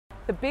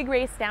The big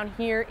race down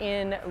here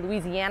in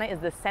Louisiana is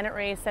the Senate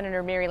race.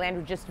 Senator Mary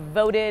Landrieu just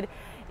voted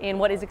in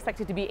what is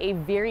expected to be a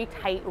very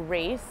tight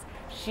race.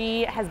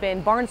 She has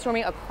been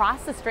barnstorming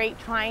across the state,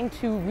 trying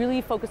to really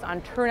focus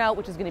on turnout,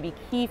 which is going to be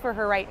key for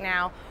her right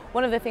now.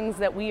 One of the things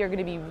that we are going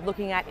to be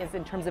looking at is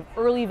in terms of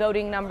early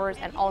voting numbers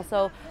and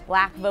also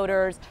black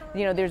voters.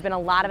 You know, there's been a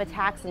lot of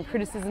attacks and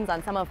criticisms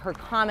on some of her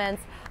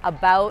comments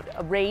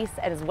about race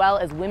as well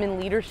as women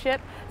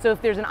leadership. So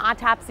if there's an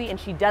autopsy and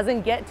she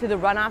doesn't get to the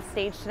runoff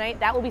stage tonight,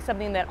 that will be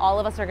something that all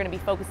of us are going to be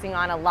focusing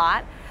on a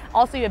lot.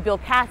 Also, you have Bill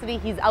Cassidy.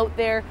 He's out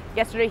there.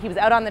 Yesterday, he was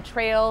out on the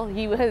trail.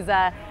 He was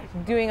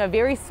doing a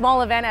very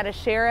small event at a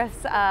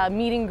sheriff's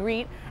meet and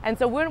greet. And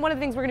so one of the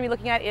things we're going to be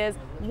looking at is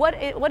what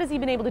has he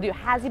been able to do?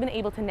 Has he been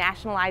able to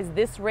nationalize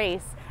this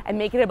race and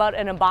make it about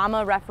an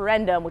Obama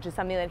referendum, which is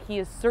something that he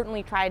has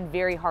certainly tried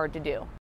very hard to do?